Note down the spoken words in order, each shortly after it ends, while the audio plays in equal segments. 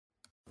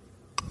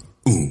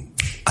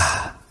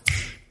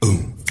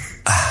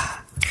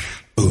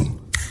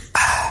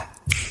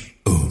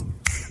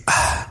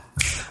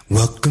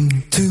Welcome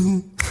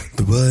to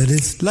the What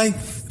is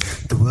Life,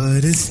 the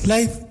What is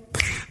Life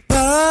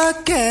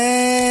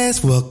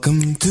podcast.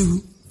 Welcome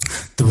to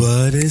the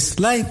What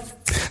is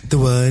Life, the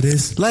What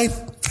is Life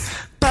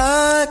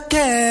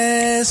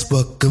podcast.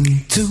 Welcome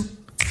to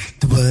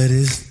the What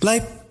is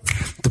Life,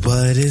 the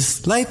What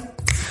is Life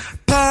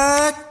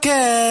podcast,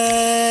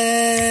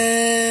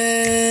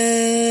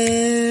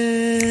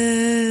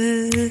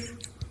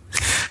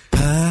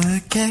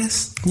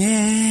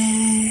 yeah.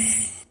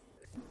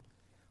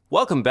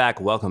 Welcome back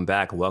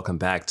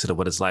to the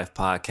What is Life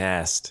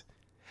podcast.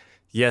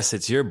 Yes,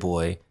 it's your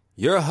boy,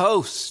 your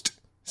host,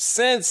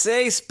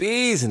 Sensei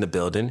Spees in the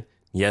building.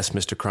 Yes,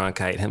 Mr.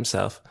 Cronkite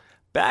himself.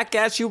 Back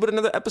at you with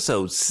another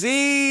episode,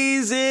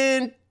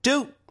 Season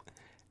 2,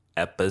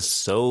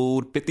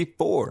 Episode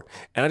 54.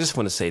 And I just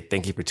want to say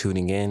thank you for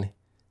tuning in.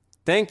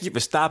 Thank you for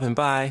stopping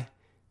by.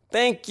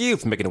 Thank you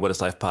for making the What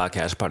is Life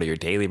podcast part of your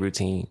daily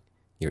routine,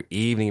 your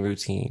evening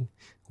routine.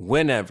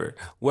 Whenever,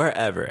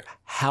 wherever,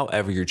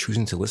 however you're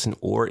choosing to listen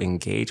or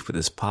engage with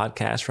this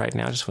podcast right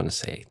now, I just want to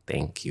say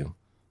thank you.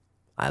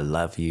 I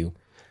love you.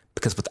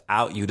 Because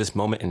without you, this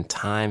moment in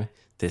time,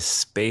 this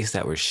space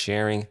that we're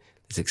sharing,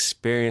 this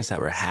experience that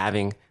we're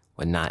having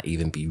would not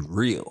even be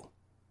real.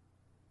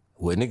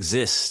 It wouldn't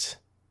exist.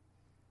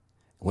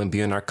 It wouldn't be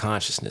in our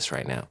consciousness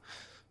right now.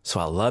 So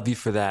I love you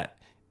for that,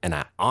 and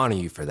I honor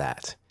you for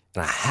that.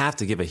 And I have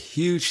to give a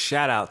huge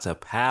shout out to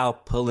Pal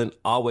Pullen,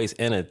 always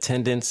in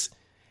attendance.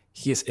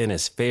 He is in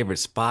his favorite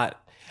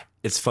spot.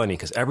 It's funny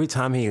because every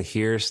time he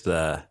hears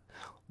the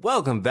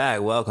welcome back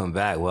to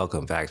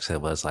the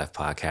What is Life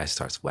podcast, he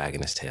starts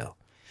wagging his tail.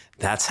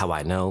 That's how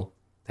I know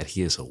that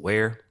he is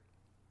aware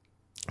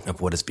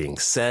of what is being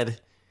said.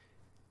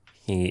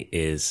 He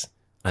is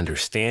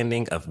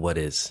understanding of what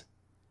is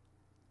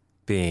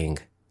being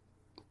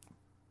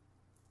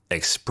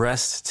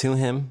expressed to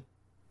him.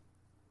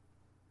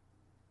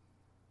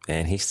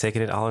 And he's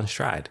taking it all in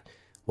stride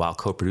while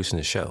co-producing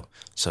the show.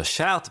 So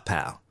shout out to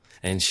Pal.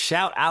 And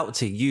shout out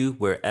to you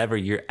wherever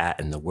you're at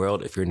in the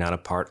world if you're not a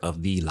part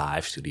of the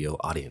live studio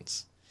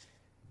audience.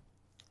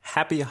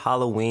 Happy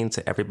Halloween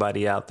to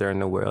everybody out there in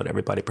the world,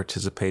 everybody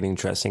participating,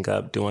 dressing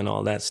up, doing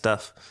all that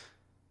stuff.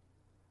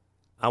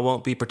 I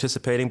won't be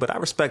participating, but I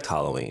respect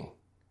Halloween.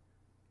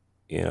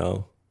 You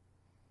know,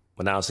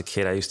 when I was a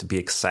kid, I used to be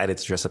excited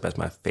to dress up as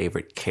my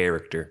favorite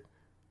character.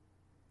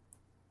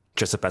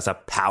 Dress up as a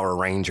Power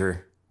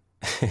Ranger.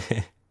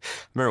 I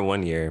remember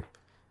one year,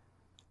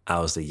 I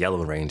was the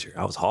Yellow Ranger.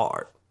 I was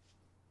hard.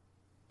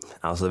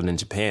 I was living in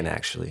Japan,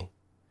 actually.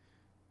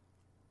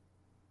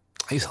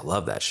 I used to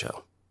love that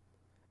show.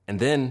 And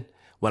then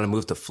when I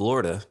moved to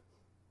Florida,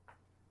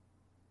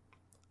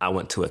 I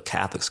went to a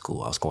Catholic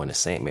school. I was going to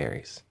St.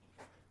 Mary's.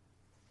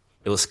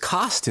 It was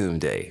costume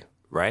day,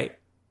 right?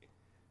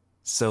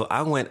 So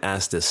I went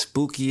as the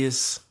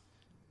spookiest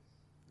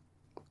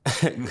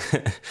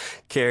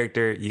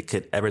character you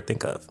could ever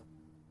think of.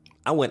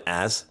 I went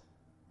as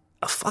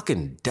a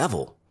fucking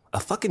devil. A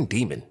fucking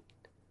demon,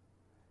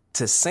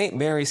 to St.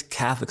 Mary's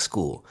Catholic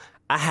School.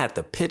 I had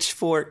the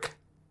pitchfork.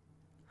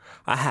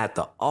 I had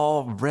the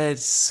all red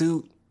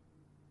suit.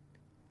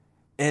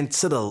 And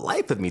to the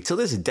life of me, till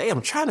this day,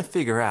 I'm trying to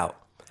figure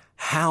out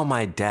how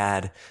my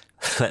dad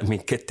let me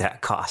get that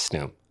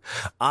costume.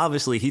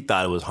 Obviously, he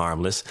thought it was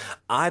harmless.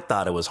 I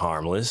thought it was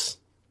harmless.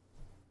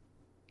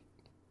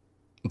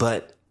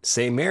 But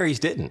St. Mary's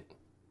didn't.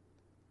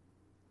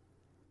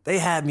 They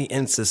had me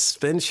in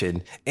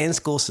suspension, in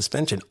school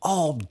suspension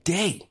all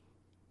day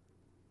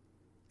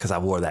because I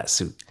wore that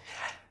suit.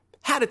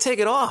 Had to take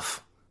it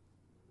off.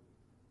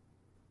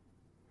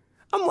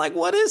 I'm like,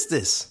 what is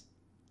this?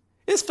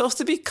 It's supposed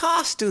to be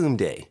costume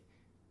day.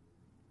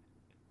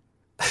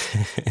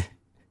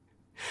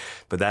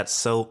 But that's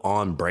so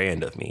on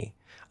brand of me.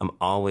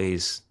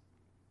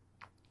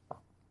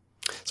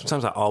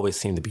 Sometimes I always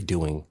seem to be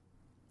doing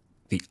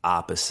the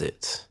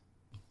opposite.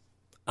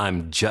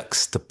 I'm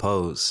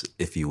juxtaposed,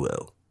 if you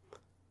will.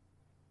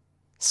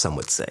 Some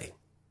would say,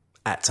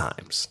 at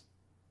times.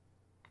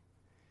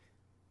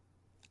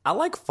 I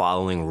like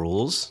following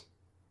rules,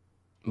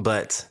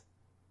 but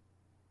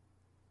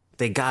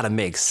they gotta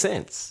make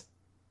sense.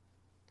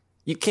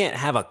 You can't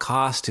have a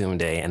costume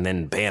day and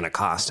then ban a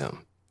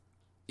costume.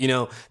 You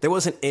know, there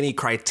wasn't any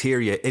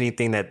criteria,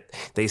 anything that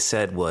they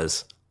said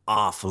was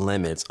off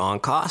limits on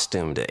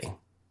costume day.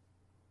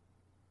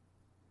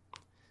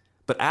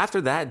 But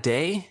after that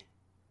day,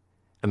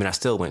 I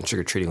still went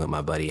trick-or-treating with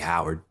my buddy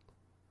Howard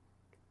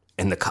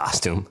in the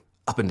costume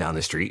up and down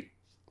the street.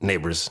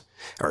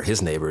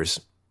 His neighbors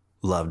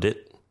loved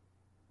it.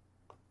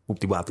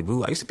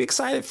 Whoopty-whoppty-boo. I used to be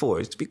excited for it.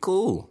 It used to be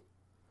cool.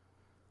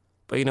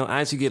 But, you know,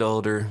 as you get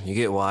older, you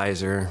get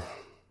wiser.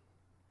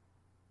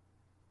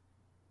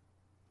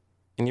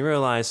 And you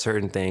realize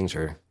certain things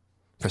are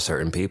for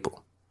certain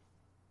people.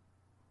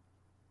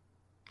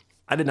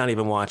 I did not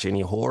even watch any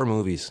horror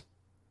movies.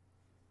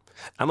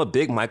 I'm a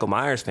big Michael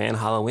Myers fan,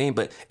 Halloween,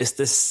 but it's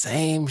the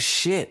same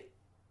shit.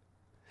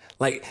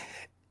 Like,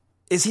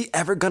 is he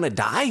ever gonna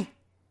die?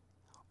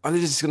 Or are they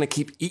just gonna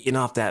keep eating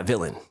off that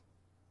villain?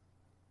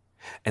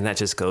 And that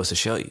just goes to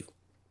show you.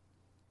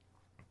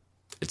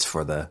 It's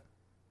for the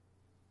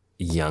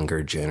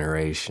younger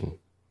generation.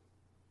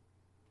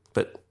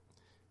 But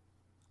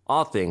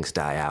all things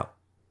die out.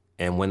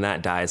 And when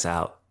that dies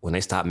out, when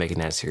they stop making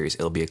that series,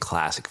 it'll be a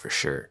classic for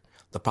sure.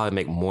 They'll probably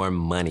make more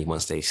money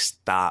once they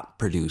stop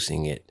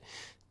producing it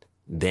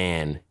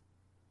than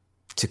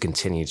to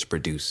continue to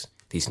produce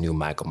these new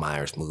Michael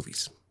Myers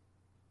movies.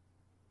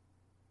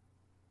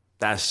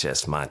 That's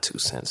just my 2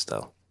 cents,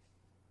 though,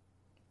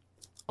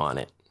 on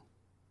it.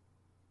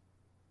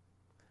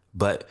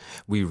 But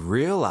we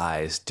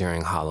realized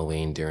during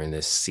Halloween, during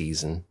this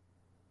season,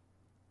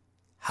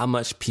 how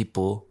much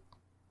people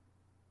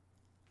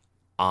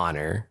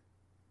honor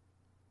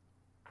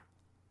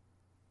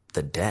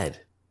the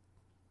dead.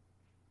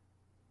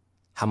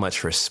 How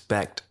much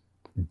respect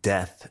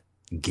death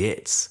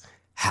gets.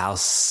 How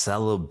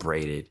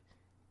celebrated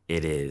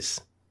it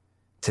is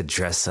to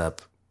dress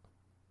up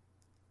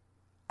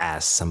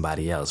as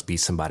somebody else. Be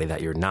somebody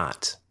that you're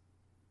not.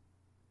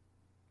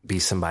 Be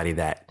somebody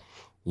that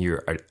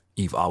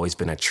you've always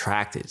been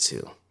attracted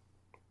to.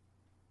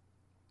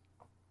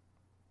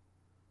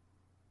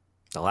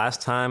 The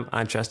last time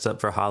I dressed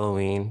up for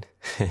Halloween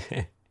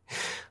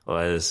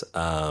was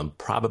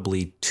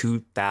probably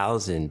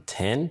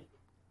 2010.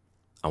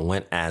 I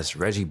went as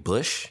Reggie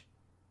Bush.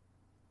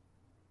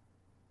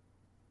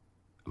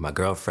 My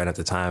girlfriend at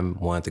the time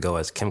wanted to go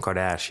as Kim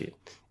Kardashian,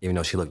 even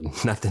though she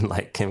looked nothing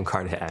like Kim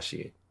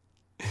Kardashian.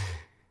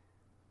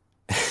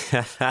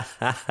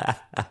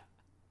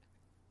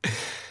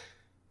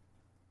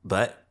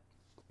 But,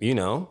 you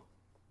know,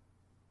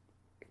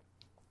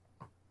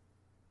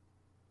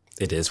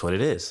 it is what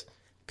it is.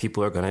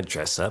 People are going to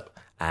dress up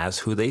as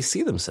who they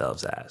see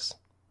themselves as.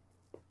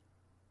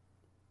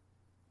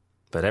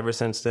 But ever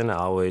since then, I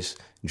always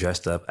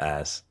dressed up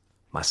as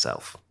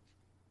myself.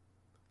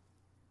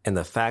 And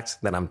the fact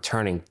that I'm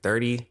turning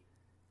 30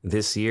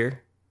 this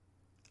year,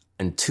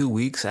 in 2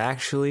 weeks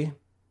actually,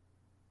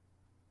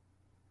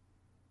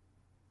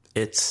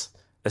 it's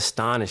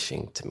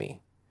astonishing to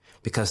me.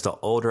 Because the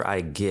older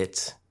I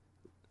get,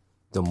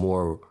 the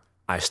more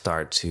I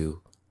start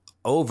to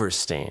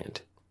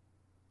overstand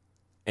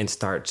and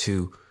start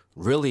to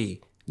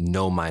really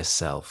know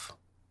myself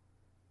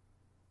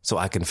so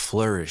I can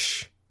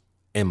flourish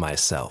in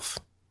myself.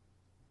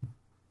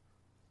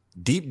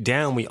 Deep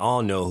down, we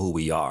all know who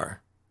we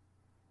are.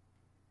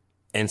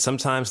 And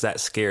sometimes that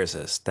scares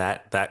us.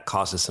 That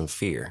causes some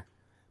fear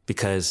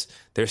because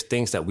there's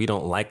things that we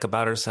don't like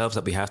about ourselves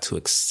that we have to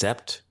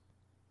accept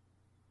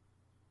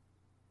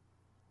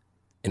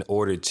in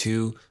order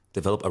to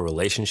develop a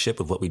relationship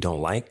with what we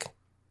don't like.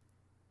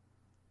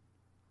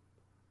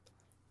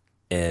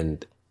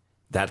 And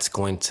that's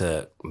going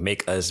to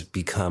make us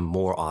become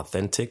more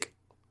authentic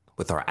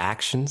with our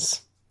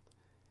actions.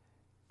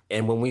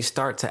 And when we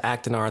start to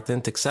act in our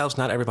authentic selves,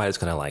 not everybody's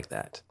going to like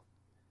that.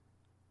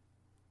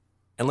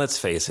 And let's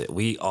face it,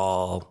 we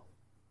all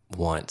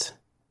want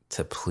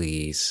to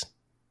please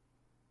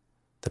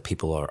the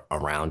people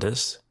around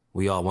us.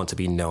 We all want to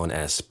be known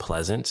as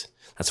pleasant.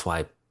 That's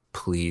why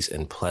please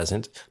and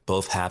pleasant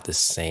both have the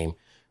same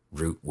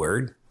root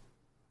word.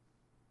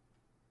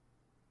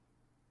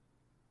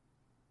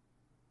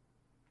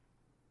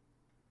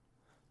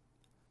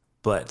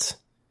 But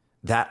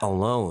that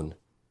alone,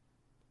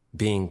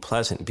 being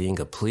pleasant, being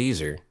a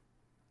pleaser,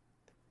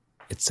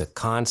 it's a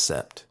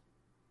concept.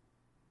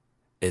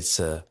 It's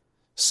a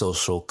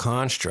social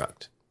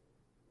construct.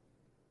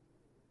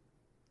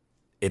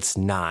 It's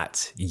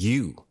not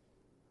you.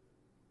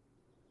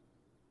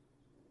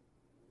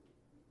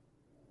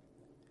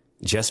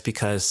 Just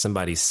because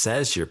somebody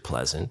says you're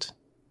pleasant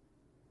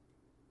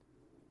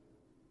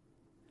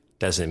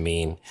doesn't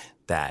mean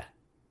that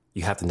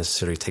you have to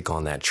necessarily take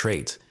on that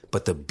trait.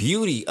 But the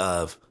beauty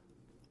of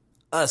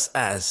us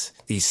as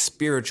these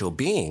spiritual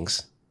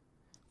beings,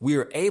 we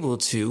are able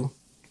to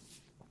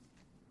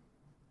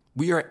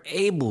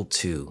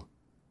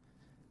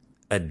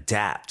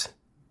adapt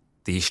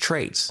these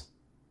traits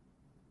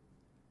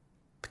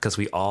because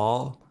we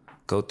all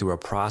go through a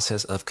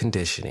process of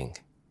conditioning.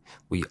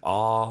 We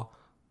all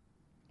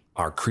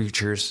are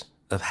creatures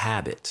of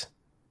habit.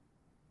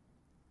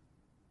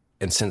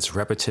 And since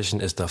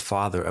repetition is the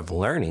father of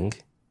learning,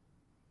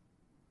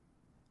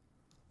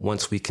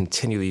 once we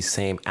continue these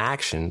same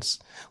actions,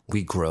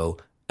 we grow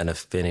an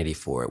affinity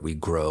for it. We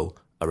grow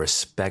a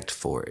respect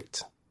for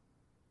it.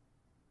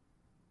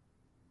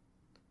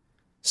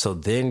 So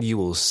then you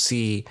will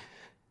see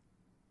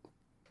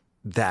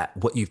that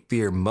what you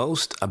fear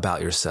most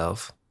about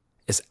yourself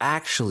is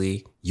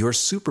actually your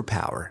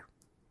superpower.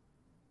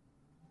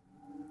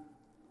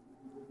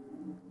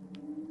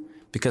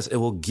 Because it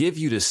will give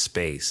you the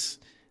space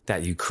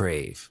that you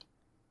crave.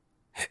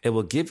 It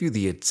will give you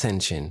the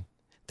attention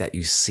that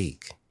you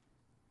seek.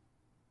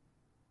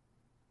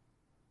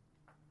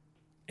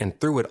 And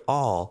through it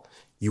all,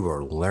 you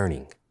are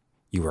learning.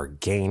 You are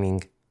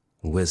gaining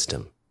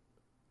wisdom.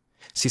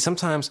 See,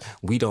 sometimes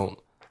we don't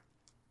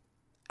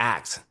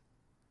act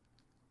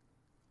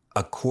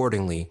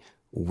accordingly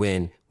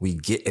when we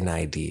get an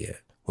idea,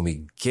 when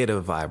we get a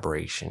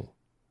vibration,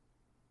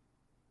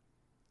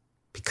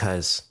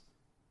 because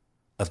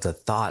of the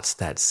thoughts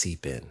that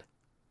seep in.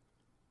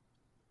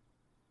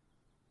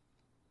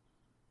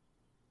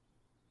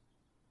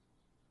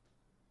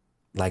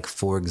 Like,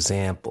 for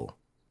example,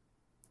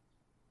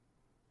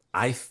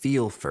 I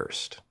feel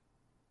first.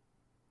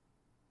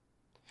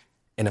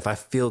 And if I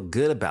feel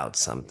good about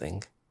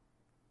something,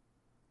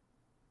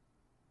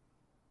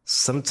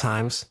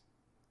 sometimes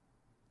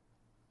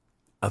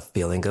a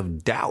feeling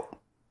of doubt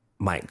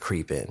might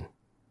creep in.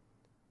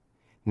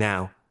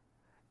 Now,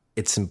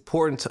 it's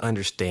important to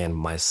understand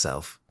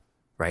myself,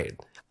 right?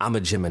 I'm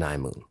a Gemini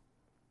moon.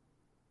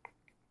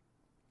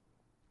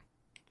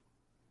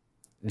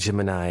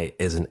 Gemini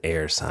is an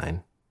air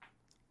sign.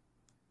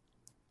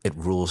 It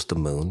rules the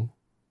moon.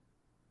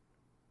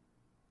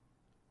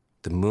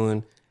 The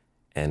moon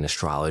in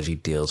astrology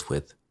deals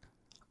with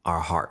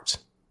our heart,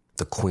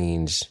 the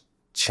queen's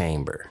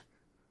chamber.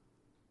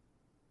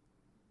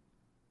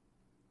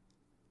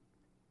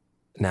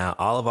 Now,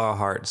 all of our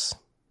hearts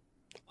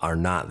are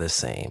not the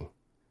same.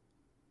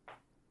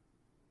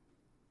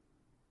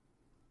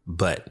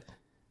 But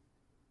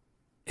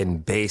in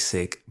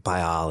basic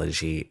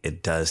biology,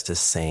 it does the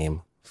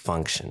same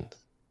function.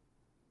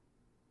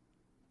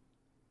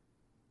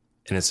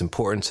 And it's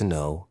important to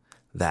know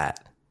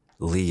that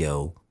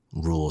Leo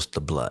rules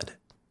the blood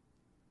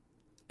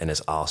and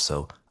is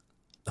also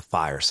the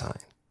fire sign.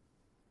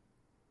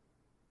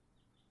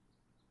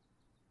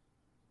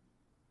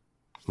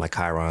 My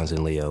Chiron's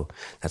in Leo.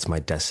 That's my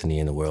destiny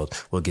in the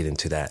world. We'll get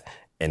into that,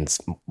 and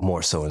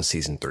more so in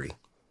season 3.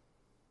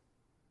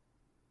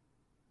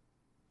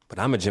 But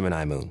I'm a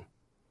Gemini moon.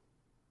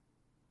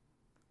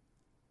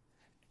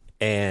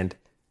 And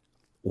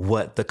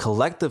what the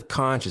collective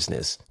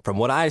consciousness, from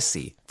what I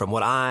see, from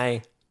what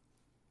I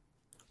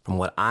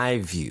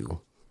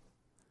view,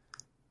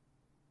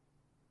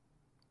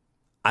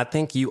 I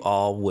think you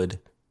all would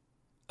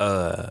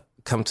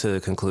come to the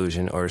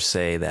conclusion or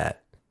say that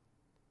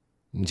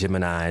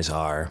Geminis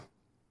are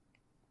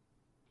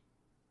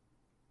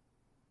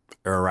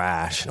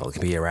irrational. It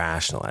can be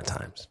irrational at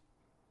times.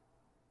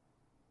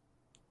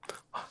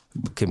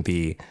 It can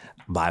be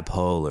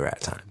bipolar at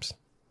times.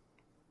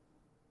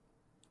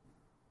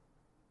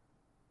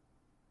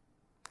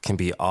 Can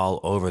be all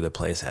over the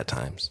place at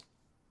times.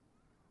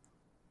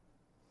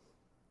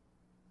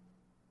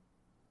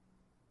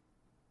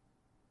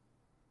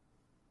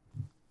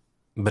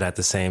 But at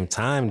the same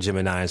time,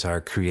 Geminis are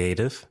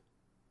creative.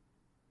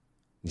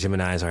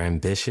 Geminis are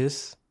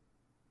ambitious.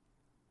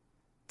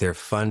 They're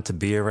fun to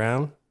be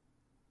around.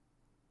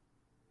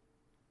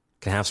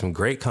 Can have some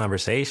great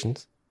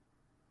conversations.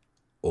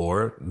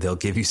 Or they'll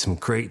give you some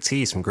great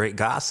tea, some great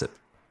gossip.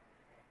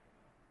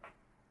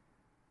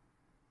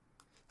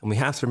 And we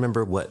have to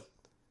remember what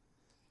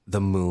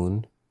the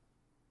moon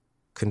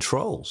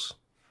controls,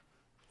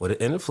 what it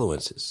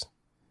influences.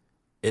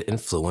 It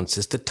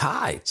influences the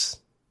tides,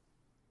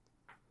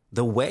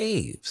 the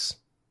waves,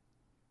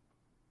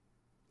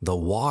 the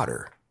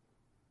water.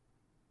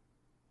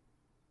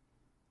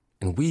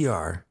 And we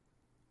are,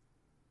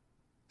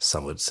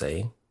 some would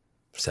say,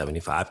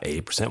 75,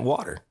 80%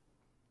 water.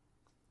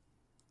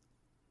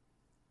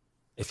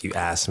 If you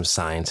ask some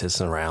scientists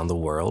around the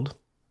world,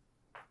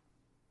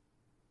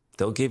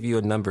 they'll give you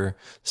a number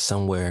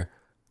somewhere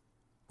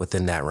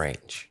within that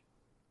range.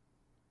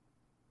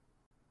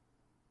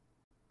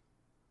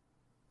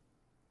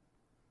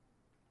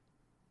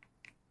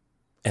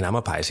 And I'm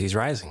a Pisces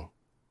rising.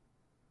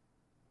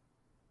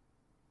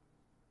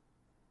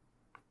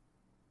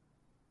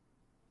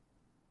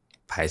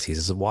 Pisces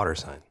is a water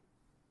sign.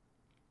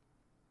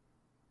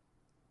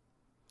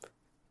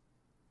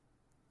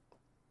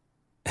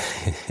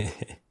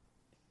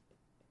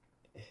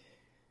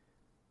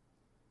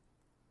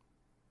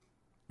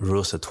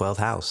 Rules the 12th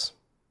house.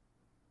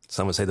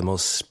 Some would say the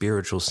most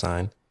spiritual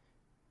sign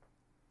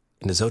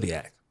in the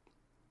zodiac,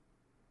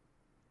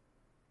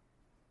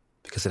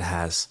 because it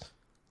has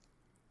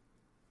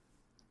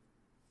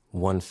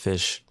one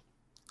fish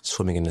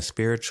swimming in the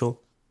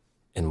spiritual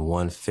and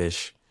one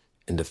fish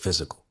in the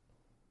physical.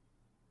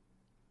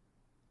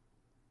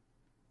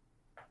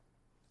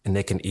 And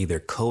they can either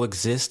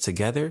coexist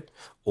together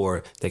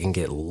or they can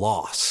get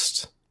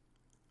lost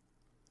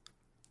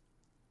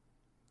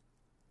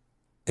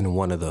in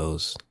one of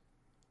those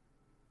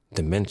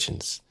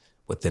dimensions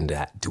within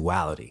that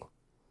duality.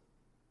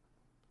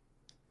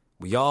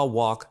 We all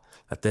walk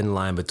a thin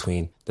line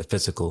between the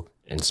physical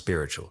and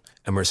spiritual,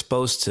 and we're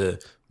supposed to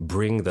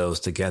bring those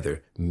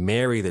together,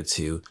 marry the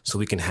two, so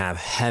we can have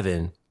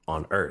heaven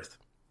on earth.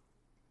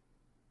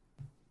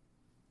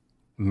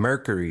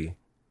 Mercury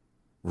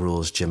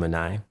rules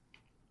Gemini,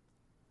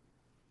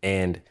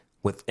 and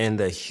within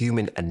the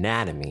human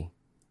anatomy,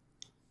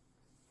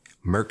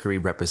 Mercury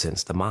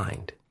represents the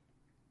mind.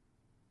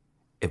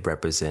 It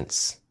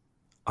represents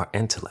our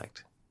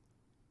intellect.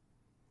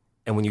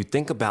 And when you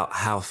think about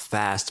how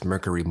fast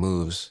Mercury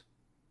moves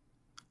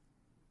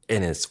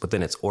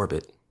within its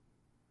orbit,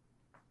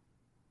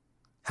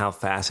 how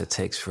fast it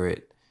takes for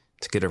it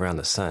to get around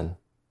the sun,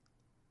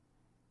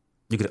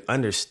 you can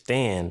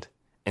understand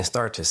and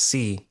start to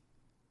see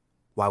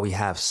why we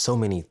have so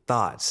many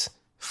thoughts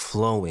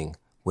flowing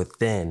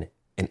within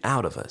and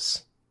out of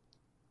us.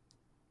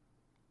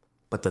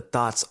 But the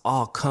thoughts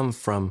all come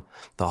from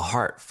the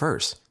heart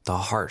first, the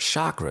heart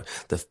chakra,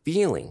 the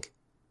feeling.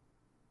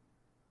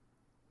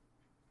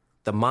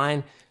 The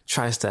mind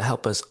tries to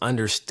help us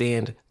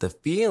understand the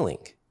feeling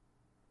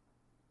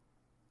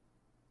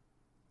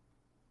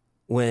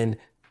when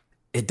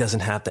it doesn't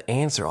have the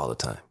answer all the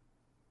time.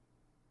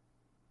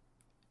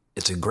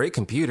 It's a great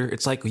computer.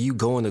 It's like you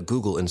going to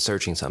Google and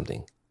searching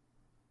something,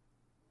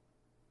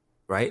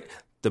 right?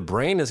 The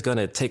brain is going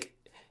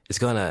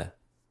to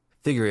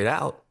figure it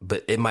out,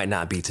 but it might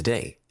not be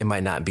today. It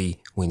might not be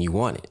when you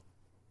want it.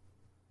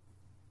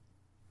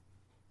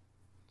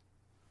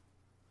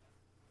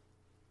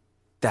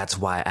 That's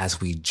why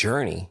as we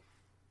journey,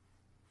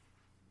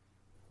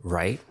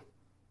 right?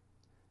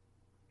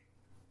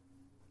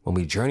 When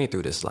we journey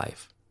through this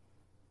life,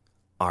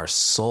 our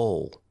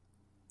soul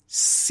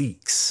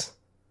seeks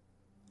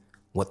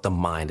what the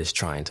mind is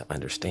trying to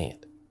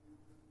understand.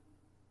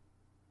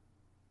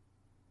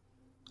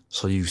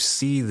 So you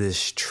see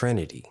this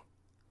trinity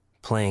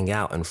playing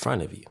out in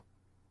front of you.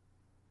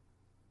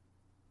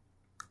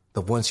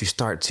 But once you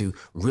start to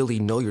really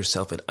know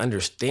yourself and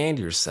understand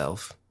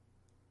yourself,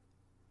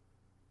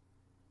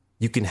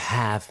 you can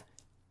have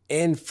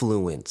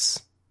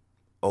influence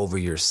over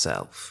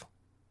yourself.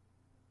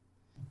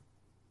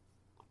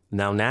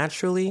 Now,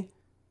 naturally,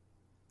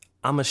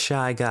 I'm a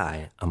shy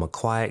guy. I'm a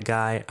quiet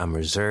guy. I'm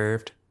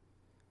reserved.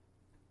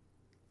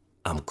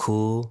 I'm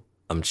cool.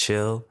 I'm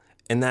chill.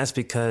 And that's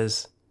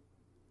because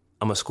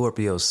I'm a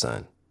Scorpio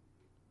sun,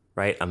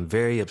 right? I'm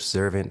very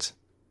observant.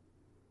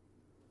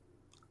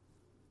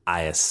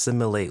 I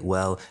assimilate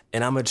well,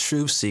 and I'm a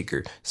truth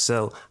seeker.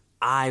 So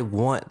I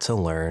want to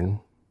learn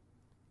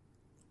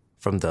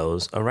from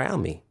those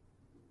around me.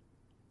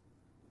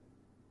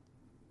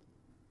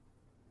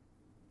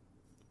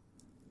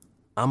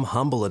 I'm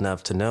humble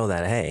enough to know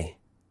that, hey,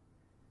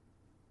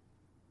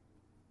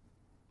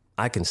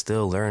 I can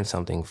still learn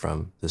something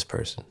from this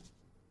person.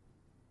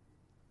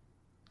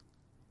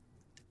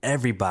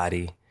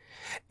 Everybody's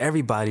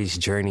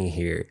journey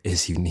here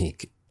is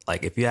unique.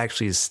 Like if you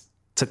actually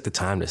took the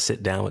time to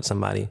sit down with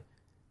somebody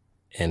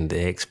and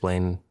they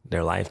explain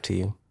their life to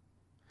you,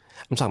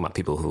 I'm talking about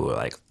people who are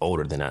like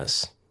older than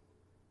us.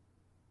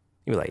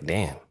 You're like,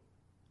 damn,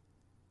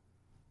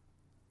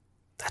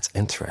 that's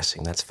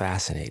interesting. That's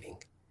fascinating.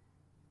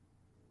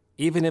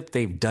 Even if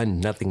they've done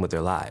nothing with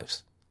their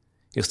lives,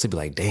 you'll still be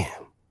like,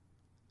 damn,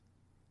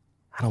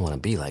 I don't want to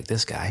be like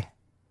this guy.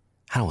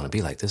 I don't want to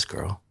be like this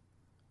girl.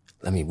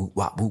 Let me whoop,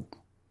 wop, whoop.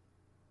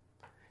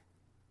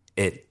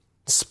 It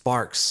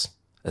sparks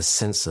a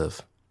sense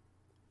of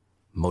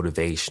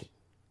motivation.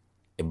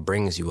 It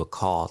brings you a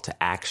call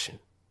to action.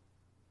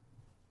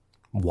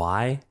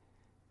 Why?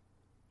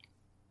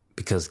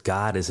 Because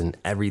God is in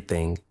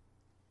everything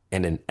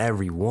and in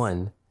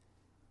everyone.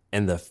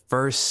 And the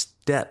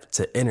first step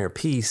to inner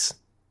peace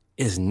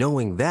is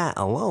knowing that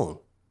alone.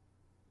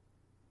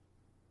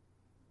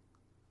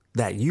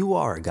 That you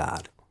are a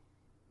God.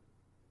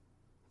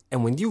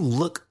 And when you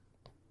look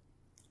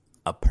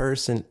a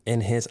person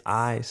in his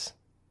eyes,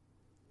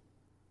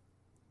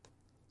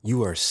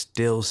 you are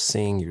still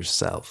seeing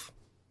yourself.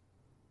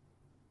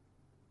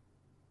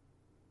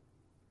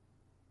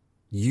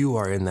 You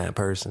are in that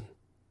person.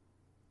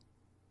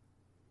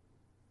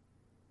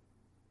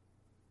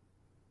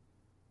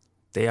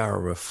 They are a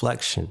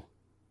reflection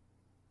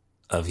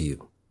of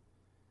you.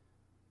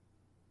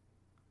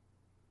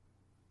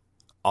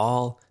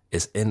 All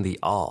is in the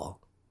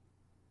all.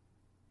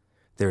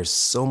 There's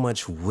so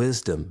much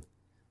wisdom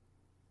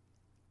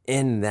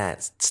in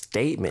that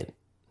statement,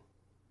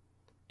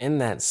 in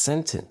that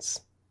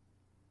sentence.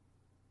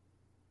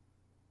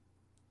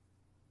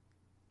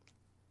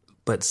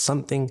 But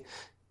something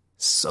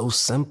so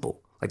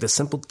simple, like the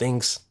simple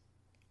things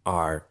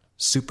are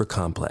super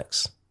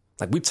complex.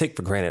 Like we take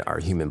for granted our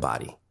human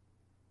body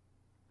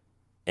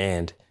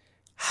and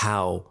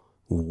how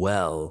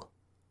well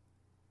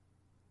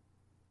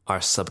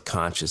our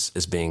subconscious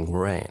is being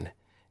ran.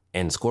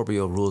 And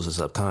Scorpio rules the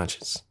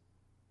subconscious.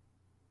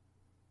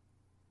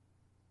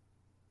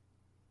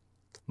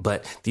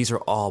 But these are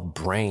all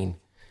brain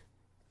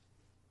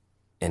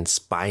and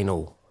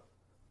spinal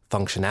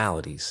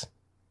functionalities.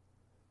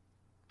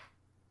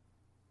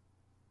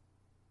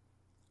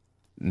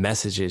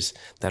 Messages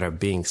that are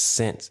being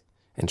sent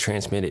and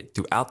transmitted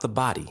throughout the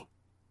body,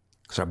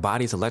 because our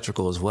body is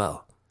electrical as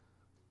well.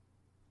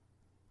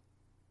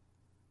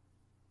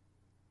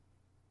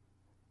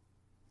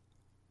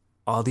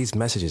 All these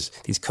messages,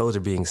 these codes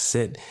are being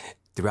sent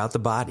throughout the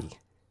body,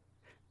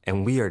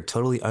 and we are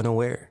totally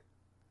unaware.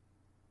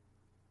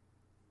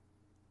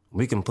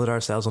 We can put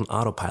ourselves on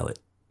autopilot.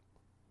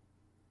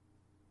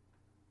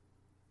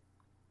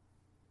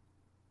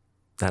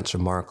 That's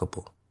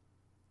remarkable.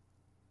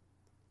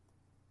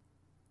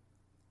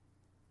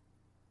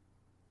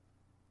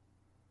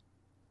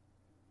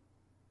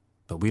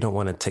 But we don't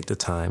want to take the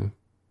time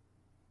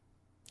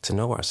to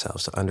know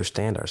ourselves, to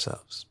understand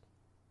ourselves,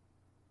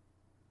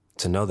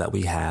 to know that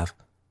we have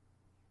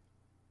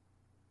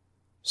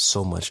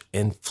so much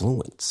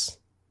influence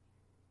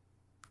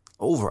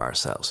over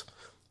ourselves.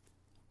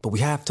 But we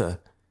have to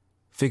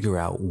figure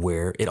out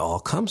where it all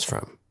comes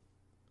from.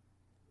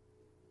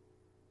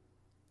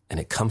 And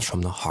it comes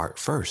from the heart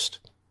first.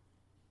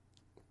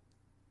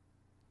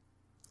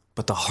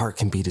 But the heart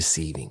can be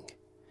deceiving.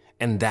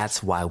 And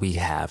that's why we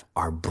have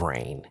our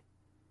brain.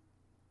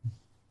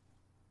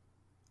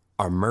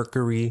 Our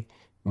Mercury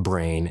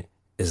brain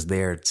is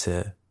there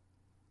to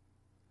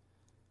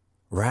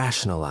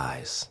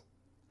rationalize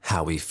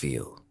how we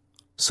feel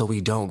so we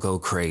don't go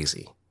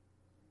crazy.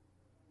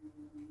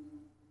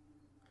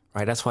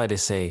 Right? That's why they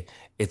say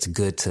it's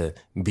good to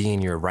be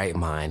in your right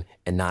mind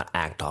and not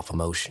act off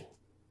emotion.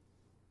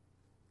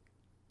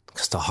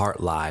 Because the heart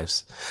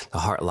lies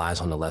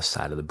on the left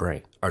side of the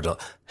brain,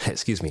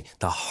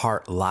 the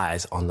heart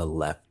lies on the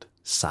left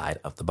side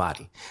of the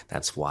body.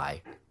 That's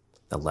why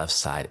the left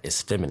side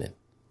is feminine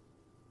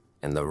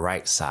and the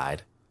right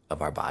side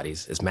of our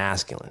bodies is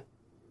masculine.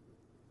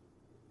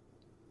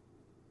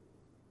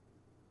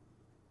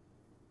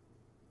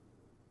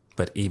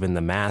 But even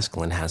the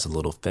masculine has a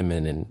little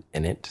feminine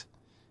in it.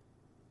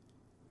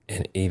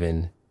 And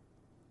even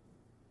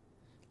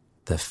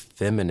the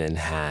feminine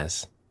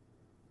has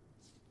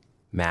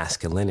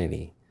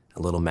masculinity,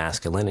 a little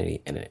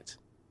masculinity in it.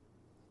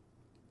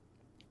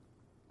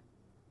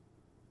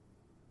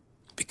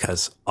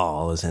 Because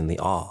all is in the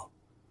all.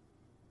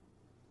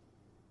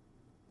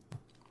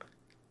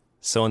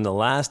 So in the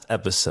last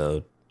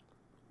episode,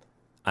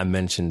 I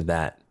mentioned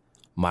that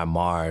my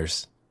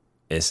Mars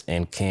is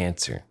in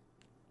Cancer,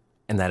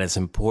 and that it's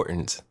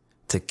important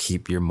to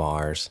keep your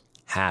Mars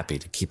happy,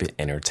 to keep it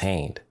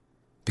entertained,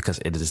 because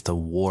it is the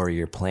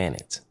warrior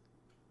planet.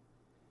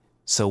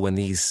 So when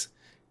these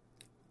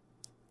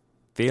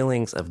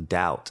feelings of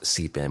doubt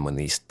seep in, when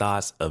these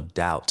thoughts of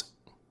doubt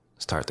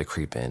start to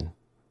creep in,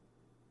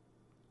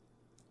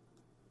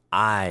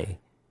 I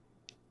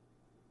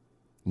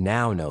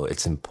now know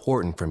it's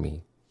important for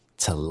me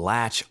to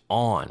latch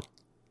on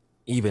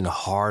even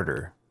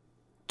harder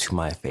to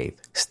my faith,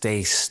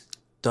 stay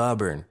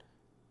stubborn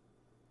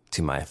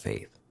to my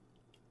faith,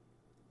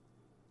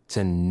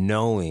 to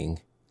knowing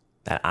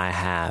that I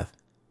have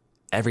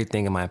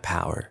everything in my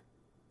power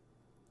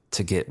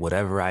to get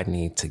whatever I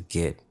need to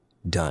get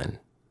done.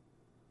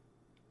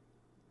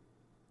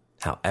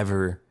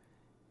 However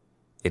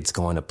it's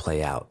going to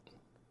play out,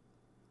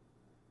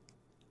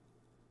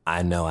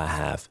 I know I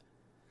have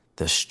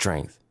the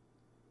strength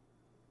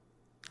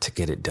to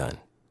get it done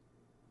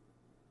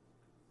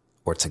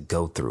or to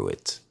go through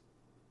it,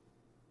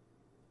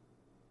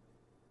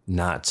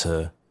 not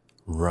to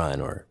run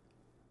or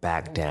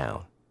back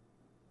down,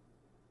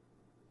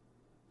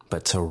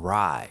 but to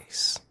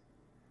rise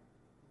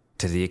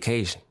to the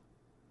occasion.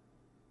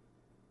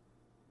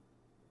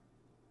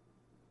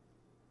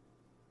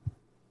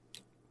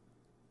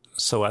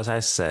 So as I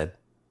said,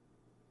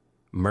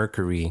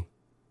 Mercury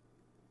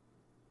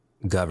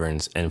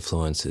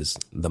influences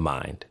the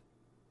mind.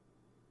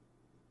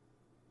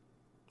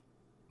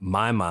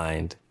 My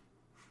mind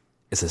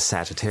is a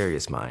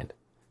Sagittarius mind.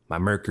 My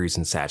Mercury's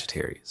in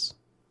Sagittarius.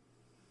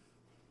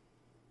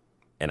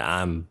 And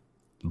I'm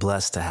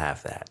blessed to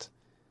have that,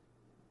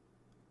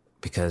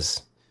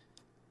 because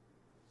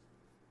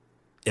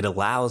it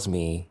allows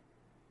me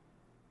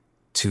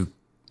to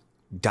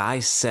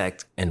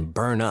dissect and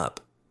burn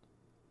up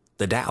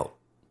the doubt,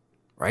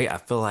 right? I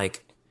feel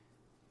like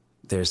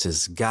there's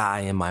this guy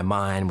in my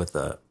mind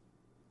like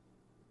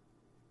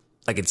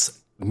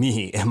it's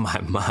me in my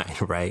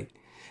mind, right?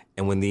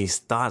 And when these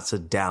thoughts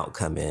of doubt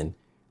come in,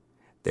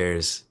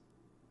 there's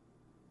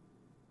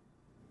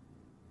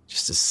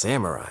just a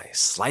samurai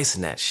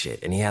slicing that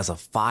shit. And he has a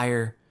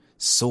fire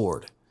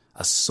sword,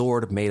 a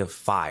sword made of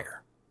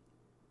fire.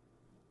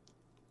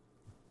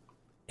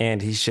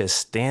 And he's just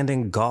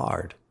standing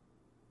guard,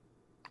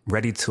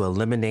 ready to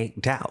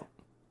eliminate doubt,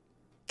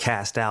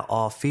 cast out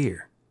all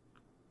fear.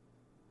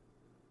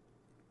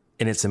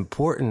 And it's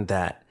important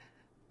that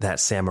that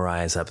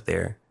samurai is up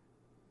there,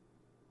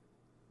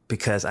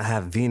 because I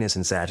have Venus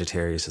in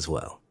Sagittarius as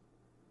well.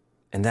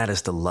 And that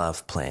is the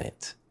love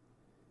planet.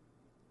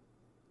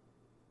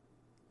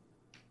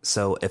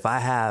 So if I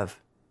have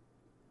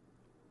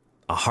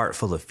a heart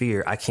full of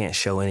fear, I can't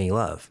show any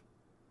love.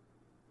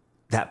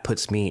 That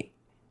puts me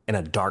in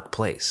a dark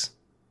place.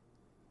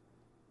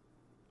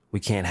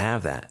 We can't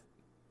have that.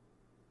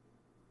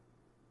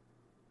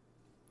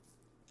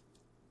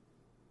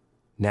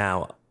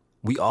 Now,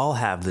 we all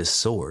have this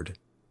sword,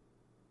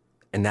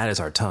 and that is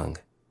our tongue.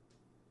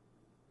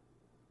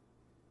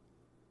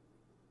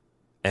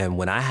 And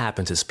when I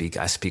happen to speak,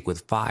 I speak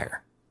with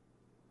fire.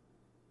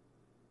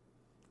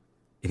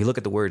 If you look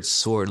at the word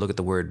sword, look at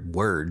the word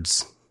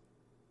words,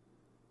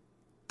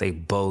 they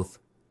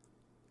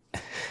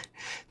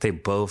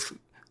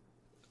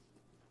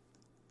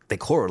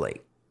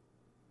correlate.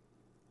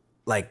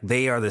 Like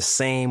they are the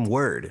same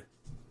word,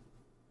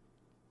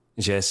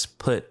 just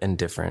put in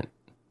different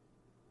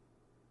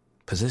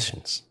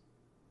positions.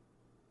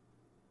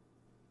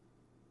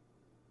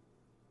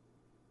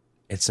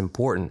 It's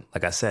important,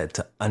 like I said,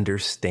 to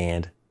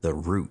understand the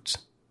roots.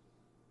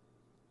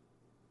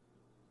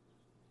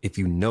 if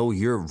you know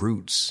your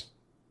roots,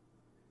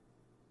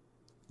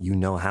 you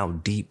know how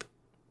deep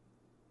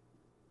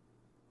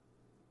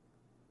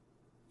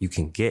you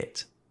can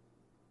get.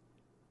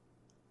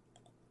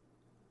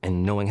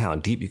 And knowing how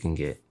deep you can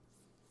get,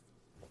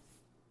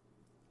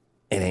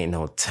 it ain't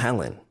no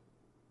telling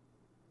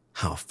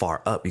how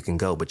far up you can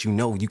go, but you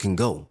know you can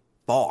go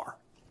far.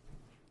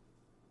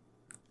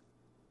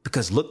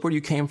 Because look where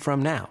you came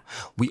from now.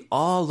 We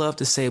all love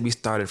to say we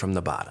started from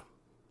the bottom.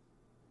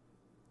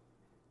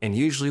 And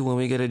usually when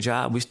we get a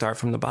job, we start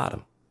from the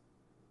bottom.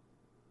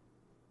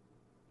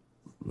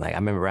 Like I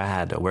remember I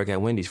had to work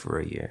at Wendy's for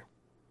a year.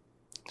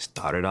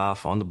 Started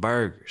off on the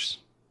burgers.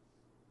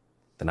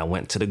 Then I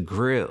went to the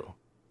grill.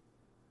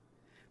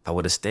 If I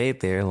would have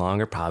stayed there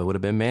longer, probably would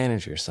have been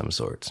manager of some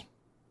sorts.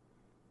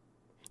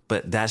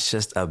 But that's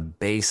just a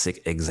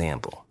basic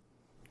example.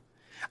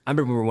 I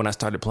remember when I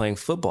started playing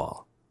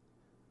football.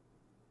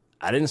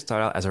 I didn't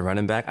start out as a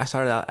running back. I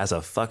started out as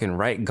a fucking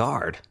right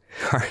guard.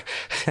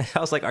 I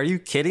was like, are you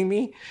kidding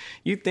me?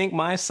 You think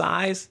my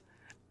size,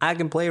 I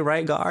can play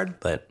right guard?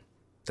 But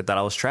they thought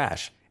I was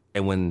trash.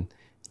 And when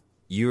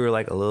you were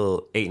like a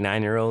little 8,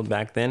 9-year-old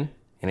back then,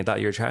 and they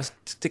thought you were trash,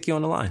 stick you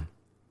on the line.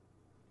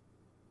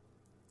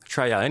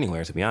 Try you out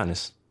anywhere, to be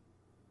honest.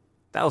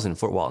 That was in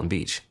Fort Walton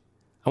Beach.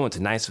 I went to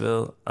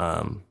Niceville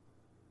a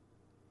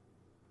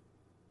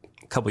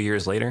couple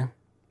years later.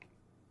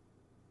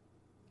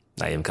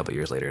 Not even a couple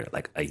years later,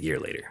 like a year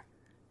later.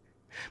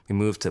 We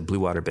moved to Blue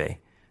Water Bay.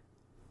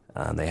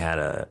 They had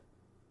a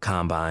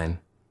combine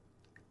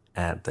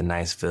at the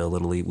Niceville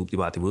Little League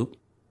whoop-de-wop-de-whoop.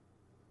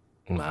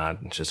 And I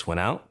just went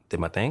out, did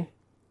my thing.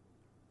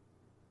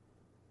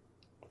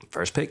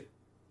 First pick.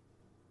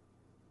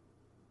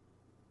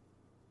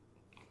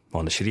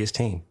 On the shittiest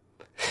team.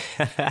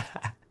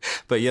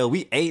 But yo,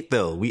 we ate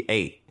though. We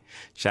ate.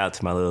 Shout out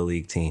to my little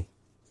league team.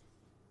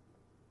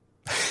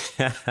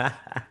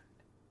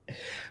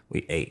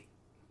 We ate.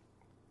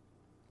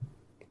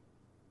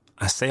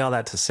 I say all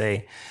that to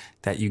say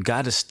that you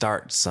got to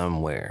start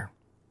somewhere.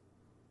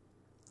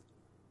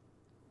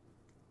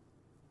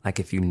 Like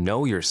if you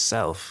know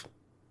yourself,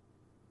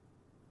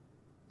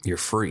 you're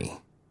free.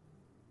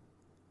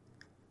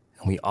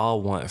 And we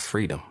all want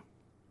freedom.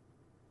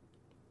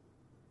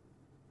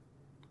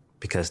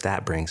 Because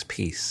that brings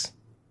peace.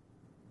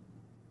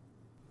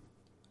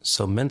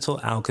 So mental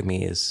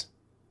alchemy is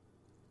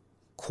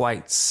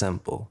quite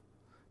simple.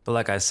 But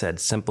like I said,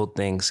 simple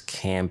things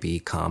can be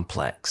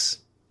complex.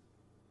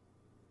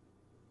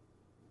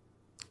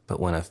 But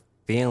when a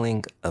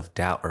feeling of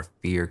doubt or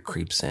fear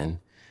creeps in,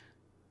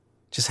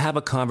 just have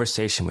a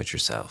conversation with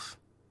yourself.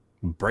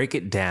 Break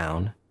it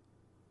down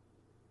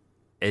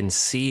and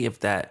see if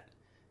that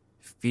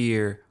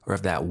fear or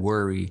if that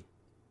worry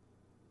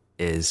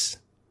is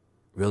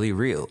really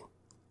real,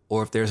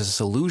 or if there's a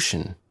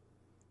solution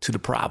to the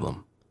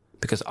problem,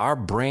 because our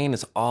brain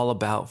is all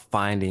about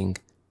finding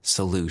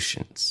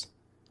solutions,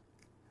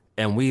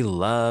 and we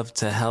love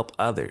to help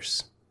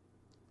others.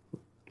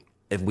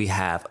 If we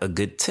have a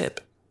good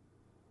tip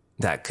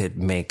that could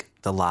make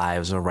the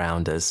lives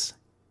around us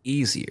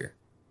easier.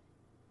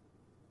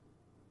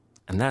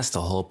 And that's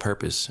the whole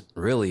purpose,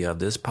 really, of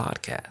this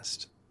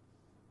podcast.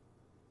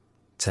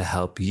 To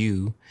help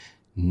you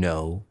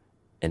know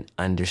and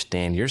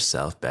understand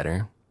yourself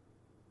better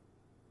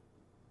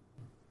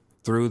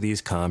through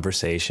these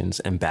conversations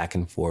and back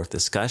and forth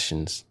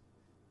discussions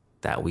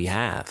that we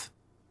have.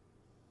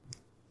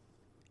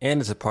 And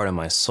it's a part of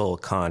my soul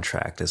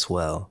contract as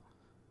well.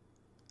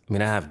 I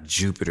mean, I have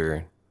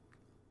Jupiter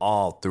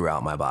all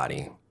throughout my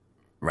body,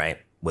 right?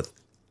 With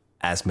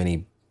as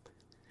many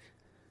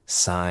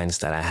signs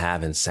that I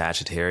have in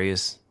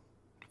Sagittarius,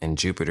 and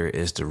Jupiter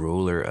is the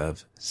ruler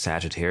of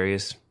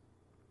Sagittarius.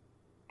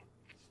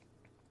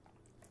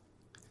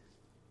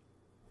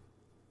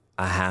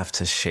 I have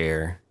to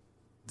share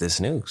this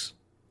news.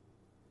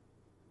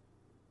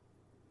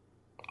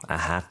 I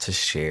have to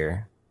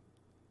share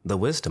the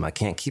wisdom. I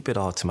can't keep it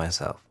all to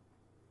myself.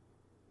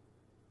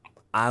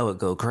 I would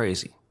go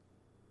crazy.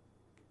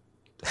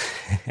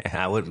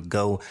 I would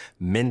go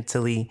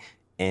mentally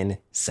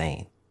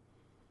insane.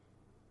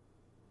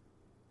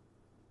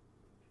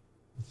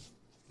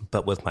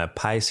 But with my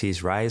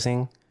Pisces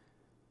rising,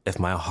 if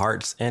my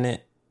heart's in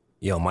it,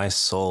 yo, my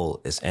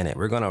soul is in it.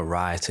 We're going to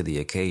rise to the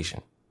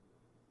occasion.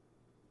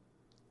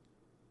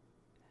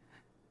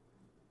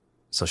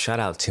 So shout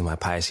out to my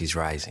Pisces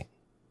rising,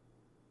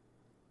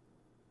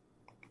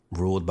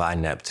 ruled by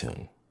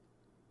Neptune.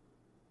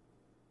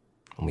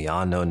 And we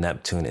all know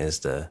Neptune is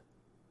the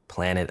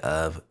planet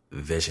of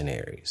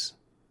visionaries.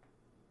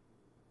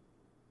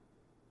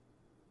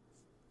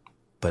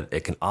 But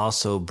it can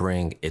also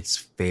bring its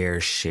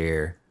fair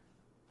share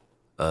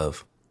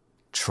of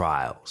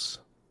trials.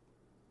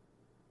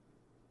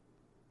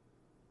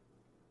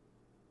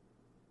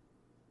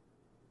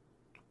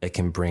 It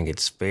can bring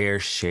its fair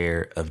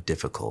share of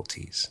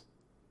difficulties.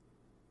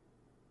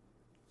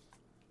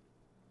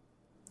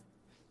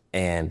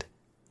 And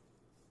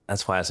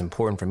that's why it's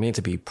important for me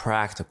to be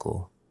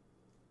practical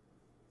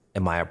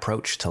in my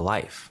approach to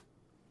life.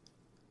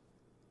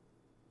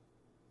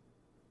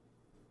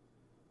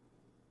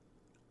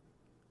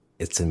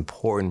 it's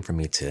important for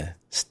me to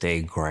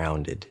stay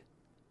grounded.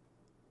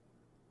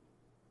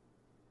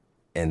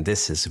 And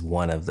this is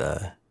one of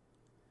the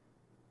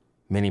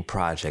many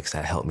projects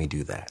that help me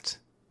do that.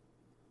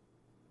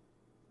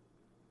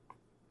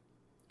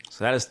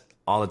 So that is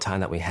all the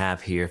time that we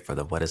have here for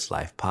the What is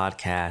Life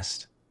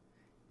podcast.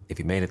 If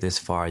you made it this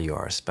far, you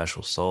are a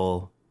special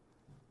soul.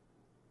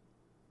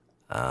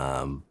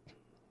 I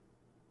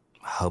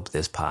hope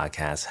this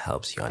podcast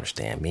helps you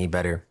understand me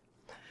better.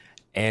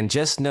 And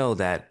just know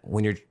that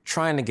when you're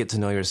trying to get to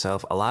know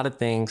yourself, a lot of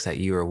things that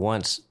you were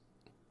once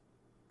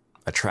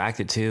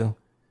attracted to,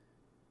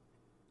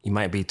 you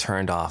might be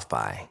turned off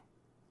by.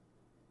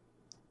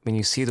 When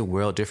you see the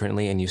world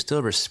differently and you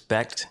still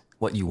respect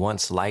what you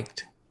once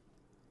liked,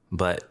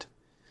 but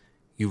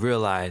you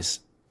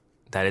realize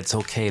that it's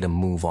okay to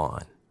move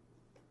on,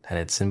 that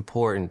it's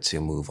important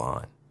to move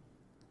on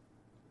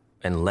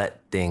and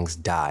let things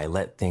die,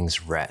 let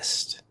things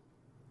rest.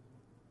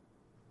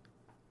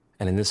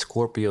 And in this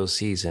Scorpio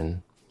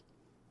season,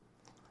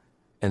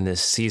 in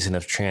this season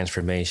of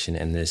transformation,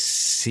 in this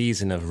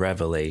season of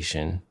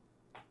revelation,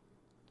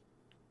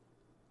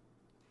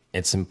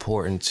 it's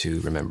important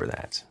to remember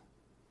that.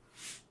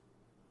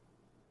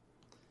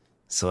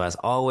 So as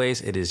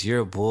always, it is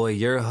your boy,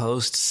 your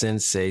host,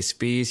 Sensei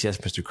Speeds. Yes,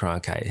 Mr.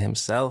 Cronkite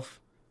himself.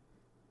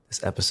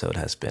 This episode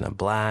has been a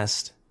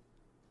blast.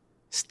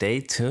 Stay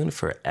tuned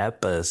for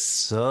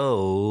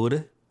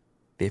episode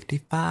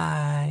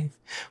 55.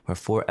 We're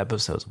 4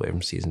 episodes away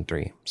from season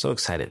 3. I'm so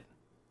excited.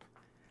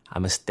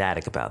 I'm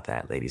ecstatic about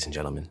that, ladies and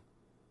gentlemen.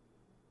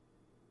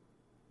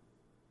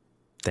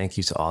 Thank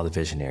you to all the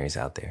visionaries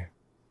out there.